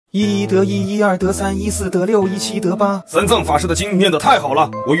一得一，一二得三，一四得六，一七得八。三藏法师的经念得太好了，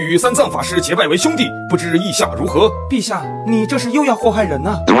我与三藏法师结拜为兄弟，不知意下如何？陛下，你这是又要祸害人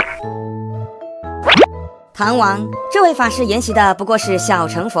啊！唐王，这位法师研习的不过是小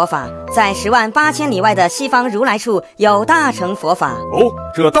乘佛法，在108000里外的西方如来处有大乘佛法。哦，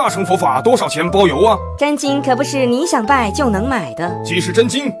这大乘佛法多少钱包邮啊？真经可不是你想拜就能买的。既是真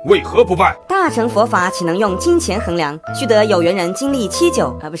经，为何不拜？大乘佛法岂能用金钱衡量？须得有缘人经历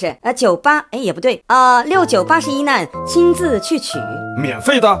98，也不对，6981难亲自去取。免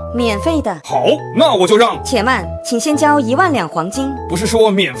费的？免费的。好，那我就让。且慢，请先交1万两黄金。不是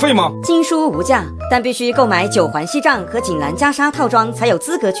说免费吗？经书无价，但必须购买9环锡杖和锦兰袈裟套装才有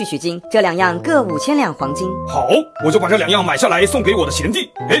资格去取经，这2样各5000两黄金。好，我就把这2样买下来送给我的贤弟。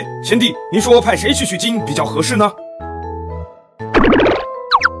哎，贤弟，你说派谁去取经比较合适呢？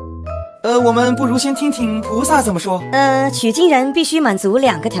我们不如先听听菩萨怎么说。取经人必须满足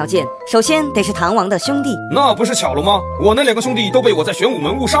2个条件，首先得是唐王的兄弟。那不是巧了吗？我那2个兄弟都被我在玄武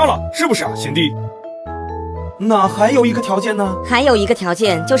门误杀了，是不是啊，贤弟？那还有一个条件呢？还有一个条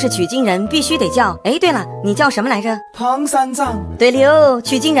件就是取经人必须得叫，对了，你叫什么来着？唐三藏。对了，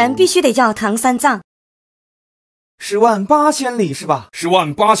取经人必须得叫唐三藏。108000里是吧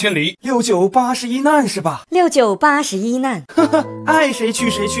？108000里。6981难是吧？6981难。呵呵，爱谁去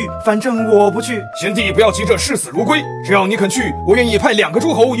谁去，反正我不去。贤弟不要急着视死如归，只要你肯去，我愿意派2个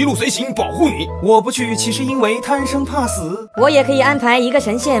诸侯一路随行保护你。我不去岂是因为贪生怕死？我也可以安排1个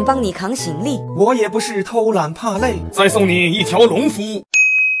神仙帮你扛行李。我也不是偷懒怕累。再送你1条龙服。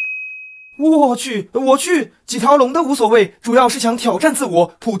我去，几条龙的无所谓，主要是想挑战自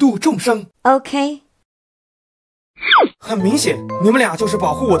我，普度众生。OK。很明显，你们俩就是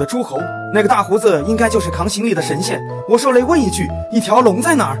保护我的诸侯，那个大胡子应该就是扛行李的神仙。我受累问一句，1条龙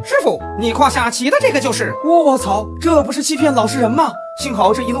在哪儿？师傅，你胯下骑的这个就是。卧槽，这不是欺骗老实人吗？幸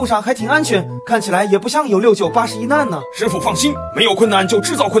好这一路上还挺安全，看起来也不像有6981难呢。师傅放心，没有困难就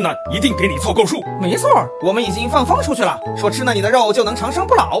制造困难，一定给你凑够数。没错，我们已经放风出去了，说吃了你的肉就能长生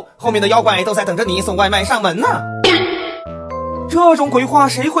不老，后面的妖怪都在等着你送外卖上门呢。这种鬼话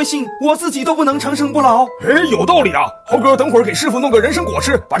谁会信？我自己都不能长生不老。有道理啊！豪哥，等会儿给师傅弄个人参果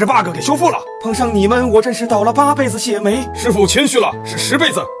吃，把这 bug 给修复了。碰上你们，我真是倒了8辈子血霉。师傅谦虚了，是10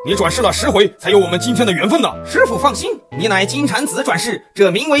辈子，你转世了10回，才有我们今天的缘分呢。师傅放心，你乃金蝉子转世，这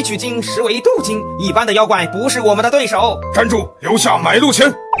名为取经，实为渡经，一般的妖怪不是我们的对手。站住，留下买路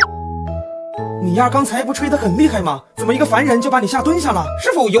钱。你丫刚才不吹得很厉害吗？怎么一个凡人就把你吓蹲下了？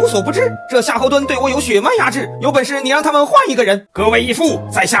师傅有所不知，这夏侯惇对我有血脉压制，有本事你让他们换一个人。各位义父，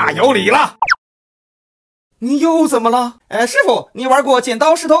在下有礼了。你又怎么了？师傅，你玩过剪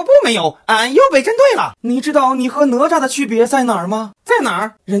刀石头布没有？俺又被针对了。你知道你和哪吒的区别在哪儿吗？在哪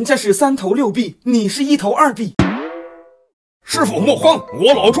儿？人家是3头6臂，你是1头2臂。师傅莫慌，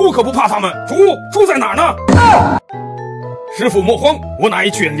我老猪可不怕他们。猪在哪儿呢？师傅莫慌，我乃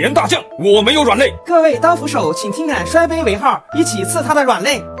卷帘大将，我没有软肋。各位刀斧手，请听俺摔杯为号，一起刺他的软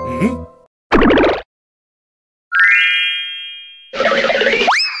肋。